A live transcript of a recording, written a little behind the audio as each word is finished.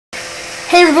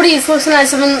Hey everybody, it's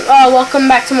Luke97.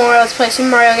 Welcome back to more Let's Play Super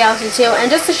Mario Galaxy 2.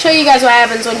 And just to show you guys what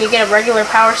happens when you get a regular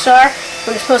power star,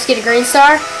 when you're supposed to get a green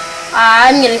star,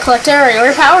 I'm going to collect a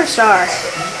regular power star.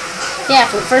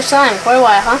 Yeah, for the first time, quite a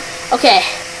while, huh? Okay,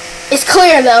 it's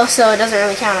clear though, so it doesn't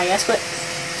really count, I guess. But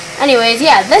anyways,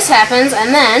 yeah, this happens,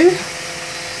 and then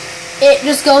it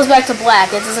just goes back to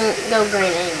black. It doesn't go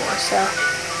green anymore, so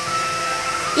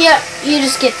yeah, you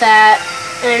just get that.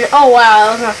 And oh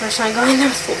wow, that was my first time going there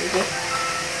with Luigi.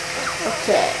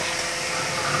 Okay.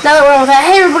 Now that we're on with that,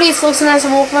 hey everybody, it's Luke97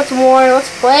 and welcome back to more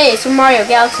Let's Play Super Mario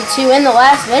Galaxy 2. In the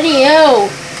last video,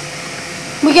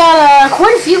 we got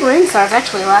quite a few green stars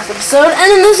actually last episode, and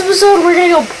in this episode we're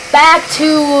gonna go back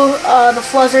to the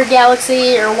Fluzzard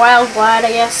Galaxy, or Wild Glide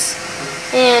I guess,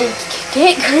 and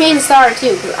get green star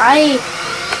too, because I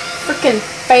freaking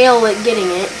fail at getting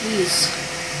it. Jeez.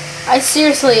 I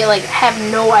seriously have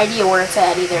no idea where it's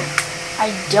at either. I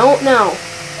don't know.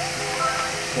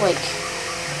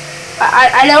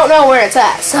 I don't know where it's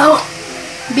at, so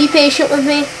be patient with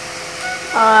me.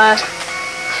 I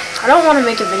don't want to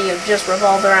make a video just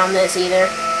revolved around this either,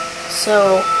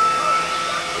 so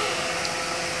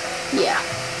yeah.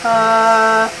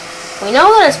 We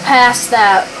know that it's past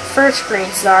that first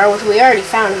green star, which we already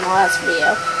found in the last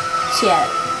video. So yeah,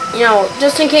 you know,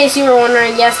 just in case you were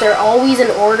wondering, yes, they're always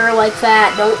in order like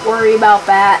that. Don't worry about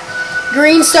that.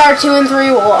 Green Star 2 and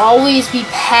 3 will always be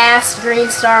past Green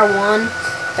Star 1.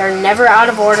 They're never out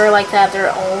of order like that. They're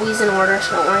always in order,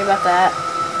 so don't worry about that.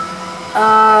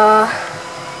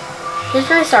 Here's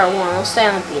Green Star 1. We'll stay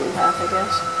on the beaten path, I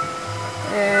guess.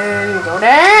 And go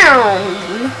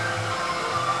down.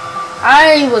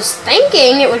 I was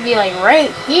thinking it would be right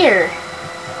here.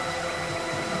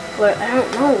 But I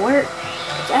don't know where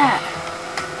it's at.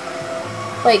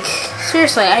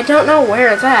 Seriously, I don't know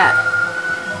where it's at.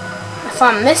 If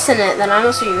I'm missing it, then I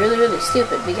must be really, really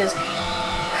stupid, because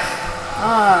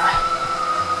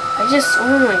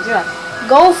oh my god.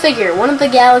 Go figure, one of the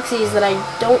galaxies that I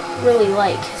don't really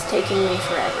like is taking me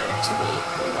forever to beat.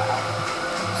 Wow.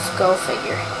 Just go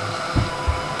figure.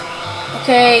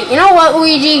 Okay, you know what,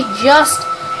 Luigi? Just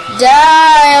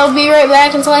die. I'll be right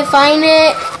back until I find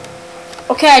it.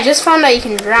 Okay, I just found out you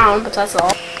can drown, but that's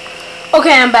all.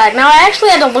 Okay, I'm back. Now, I actually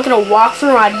had to look at a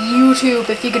walkthrough on YouTube,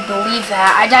 if you could believe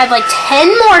that. I died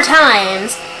 10 more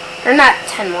times. Or not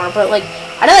 10 more, but I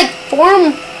died 4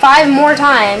 or 5 more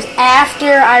times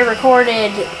after I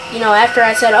recorded, after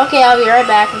I said, okay, I'll be right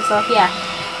back and stuff, yeah.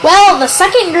 Well, the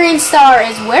second green star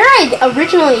is where I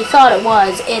originally thought it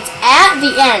was. It's at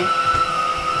the end.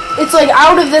 It's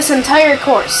out of this entire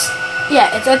course.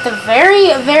 Yeah, it's at the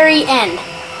very, very end.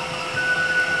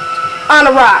 On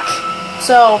a rock.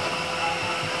 So,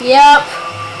 yep.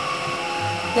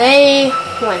 They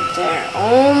went there.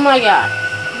 Oh my god.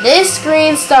 This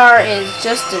green star is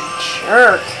just a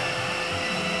jerk.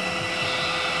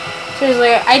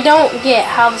 Seriously, I don't get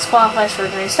how this qualifies for a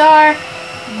green star,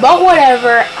 but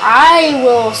whatever. I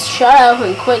will shut up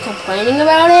and quit complaining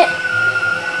about it,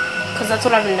 because that's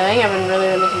what I've been doing. I've been really,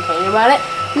 really complaining about it.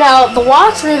 Now, the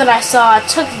walkthrough that I saw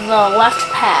took the left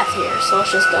path here, so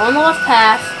let's just go on the left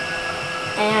path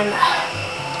and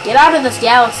get out of this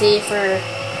galaxy for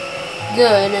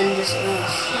good, and just,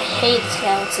 I hate this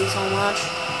galaxy so much.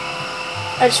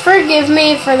 Just forgive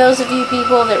me for those of you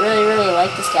people that really, really like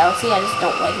this galaxy. I just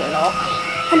don't like it at all.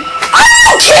 And are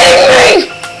you kidding me?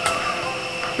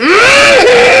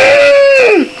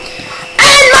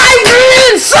 And my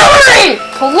green soaring!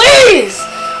 Please!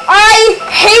 I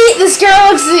hate this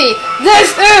galaxy!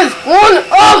 This is one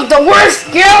of the worst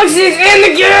galaxies in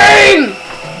the game!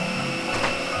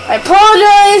 I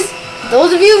apologize to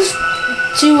those of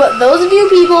you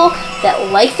people that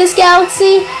like this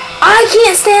galaxy. I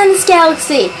can't stand this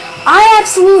galaxy. I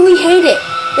absolutely hate it.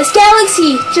 This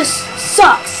galaxy just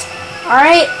sucks.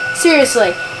 Alright?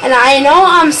 Seriously. And I know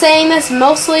I'm saying this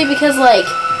mostly because,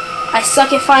 I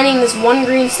suck at finding this one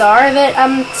green star that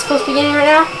I'm supposed to be getting right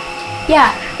now.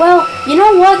 Yeah, well, you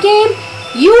know what, game?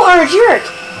 You are a jerk.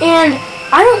 And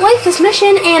I don't like this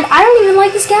mission, and I don't even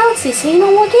like this galaxy. So you know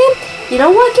what, game? You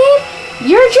know what, game?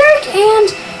 You're a jerk,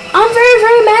 and I'm very,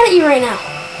 very mad at you right now.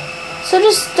 So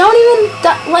just don't even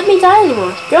let me die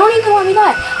anymore. Don't even let me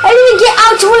die. I didn't even get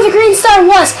out to where the green star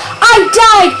was. I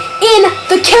died in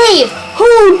the cave.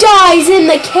 Who dies in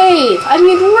the cave? I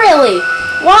mean, really?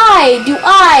 Why do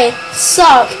I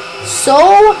suck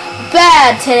so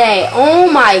bad today? Oh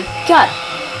my god.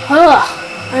 Ugh.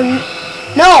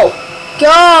 No.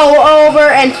 Go over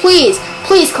and please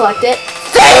collect it.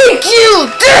 Thank you.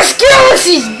 This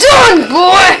galaxy's done,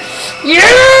 boy.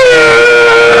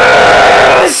 Yes!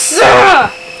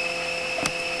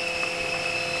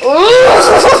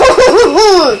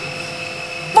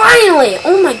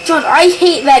 god, I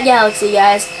hate that galaxy,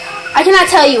 guys. I cannot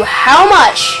tell you how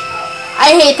much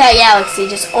I hate that galaxy.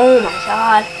 Just, oh my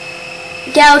god.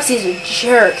 The galaxy's a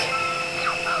jerk.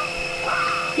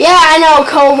 Yeah, I know,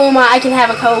 Koluma. I can have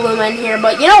a Koluma in here,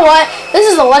 but you know what?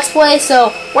 This is a Let's Play,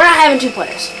 so we're not having 2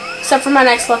 players. Except for my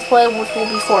next Let's Play, which will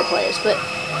be 4 players. But,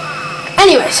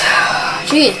 anyways.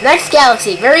 Geez, next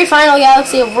galaxy. Very final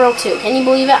galaxy of World 2. Can you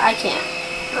believe it? I can't.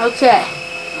 Okay.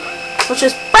 Let's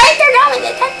just break their going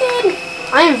detected!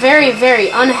 I am very, very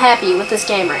unhappy with this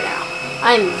game right now.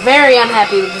 I am very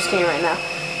unhappy with this game right now.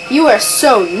 You are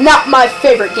so not my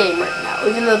favorite game right now,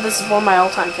 even though this is one of my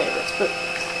all-time favorites, but...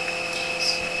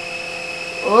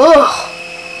 Ugh.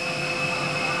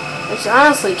 I just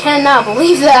honestly cannot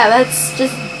believe that. That's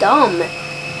just dumb.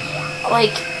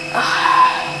 Like...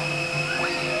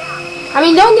 I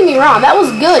mean, don't get me wrong, that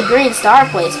was good green star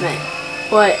placement,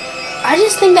 but I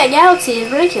just think that galaxy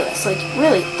is ridiculous. Like,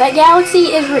 really, that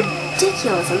galaxy is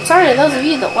ridiculous. I'm sorry to those of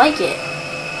you that like it.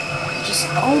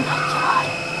 Just, oh my god.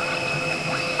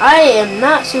 I am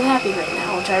not too happy right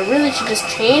now, which I really should just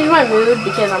change my mood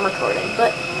because I'm recording.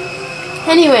 But,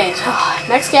 anyways,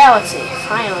 next galaxy.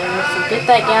 Finally, I'm gonna forget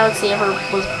that galaxy ever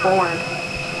was born.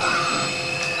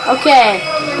 Okay,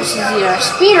 this is our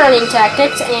speedrunning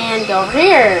tactics, and go over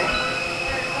here.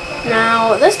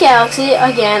 Now, this galaxy,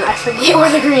 again, I forget where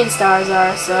the green stars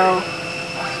are, so...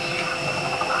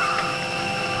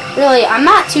 Really, I'm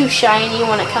not too shiny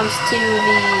when it comes to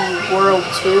the World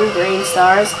 2 green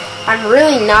stars. I'm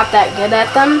really not that good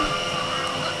at them.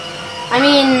 I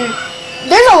mean,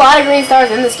 there's a lot of green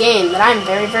stars in this game that I'm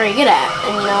very, very good at.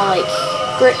 And, you know, like,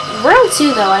 World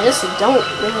 2, though, I just don't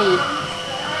really...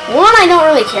 One, I don't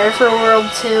really care for World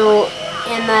 2,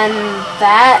 and then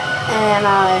that, and,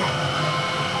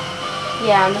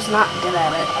 yeah, I'm just not good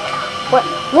at it. What?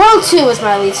 World 2 is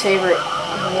my least favorite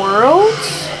world?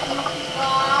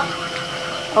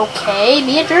 Okay,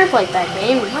 be a jerk like that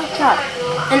game. My god.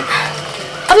 And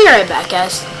I'll be right back,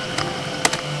 guys.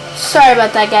 Sorry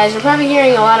about that, guys. You're probably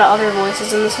hearing a lot of other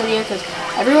voices in this video because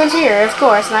everyone's here, of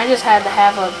course, and I just had to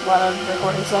have a lot of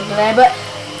recording stuff today. But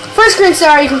first green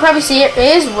star, you can probably see it,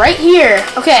 is right here.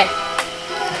 Okay.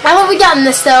 Now that we got in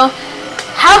this, though,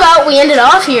 how about we end it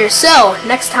off here? So,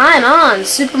 next time on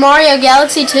Super Mario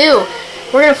Galaxy 2,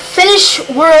 we're going to finish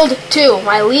World 2,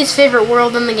 my least favorite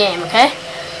world in the game, okay?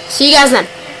 See you guys then.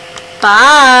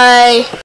 Bye!